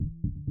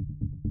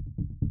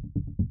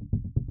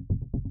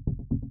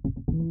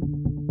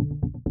Bubi,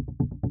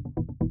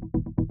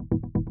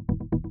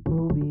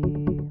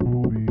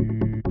 Bubi,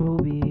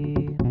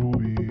 Bubi,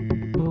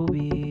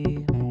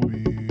 Bubi,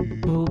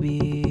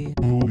 Bubi,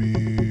 Bubi,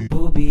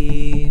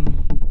 Bubi.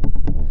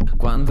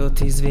 Quando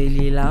ti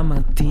svegli la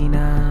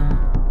mattina,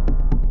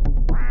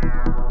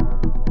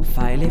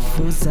 fai le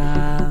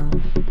fusa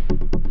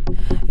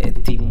e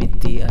ti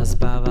metti a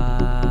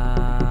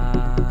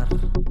sbavar.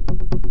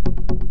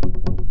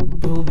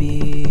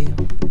 Bubi,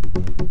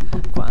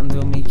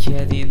 quando mi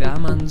chiedi da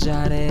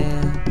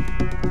mangiare,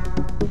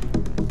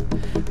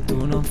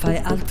 tu non fai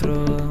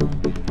altro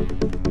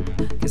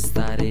che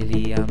stare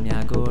lì a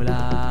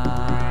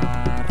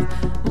miagolar.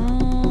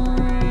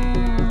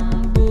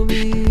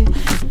 Bubi,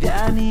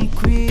 vieni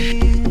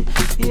qui,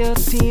 io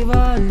ti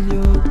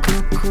voglio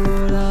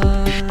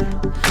coccolare.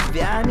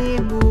 Vieni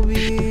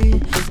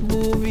bubi,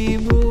 bubi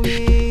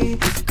bubi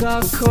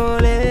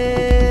coccole.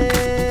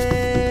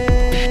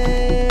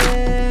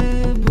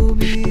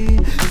 Bubi,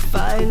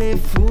 fai le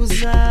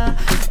fusa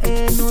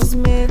e non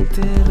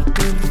smettere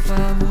per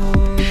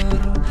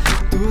favore.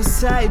 Tu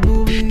sai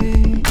bubi.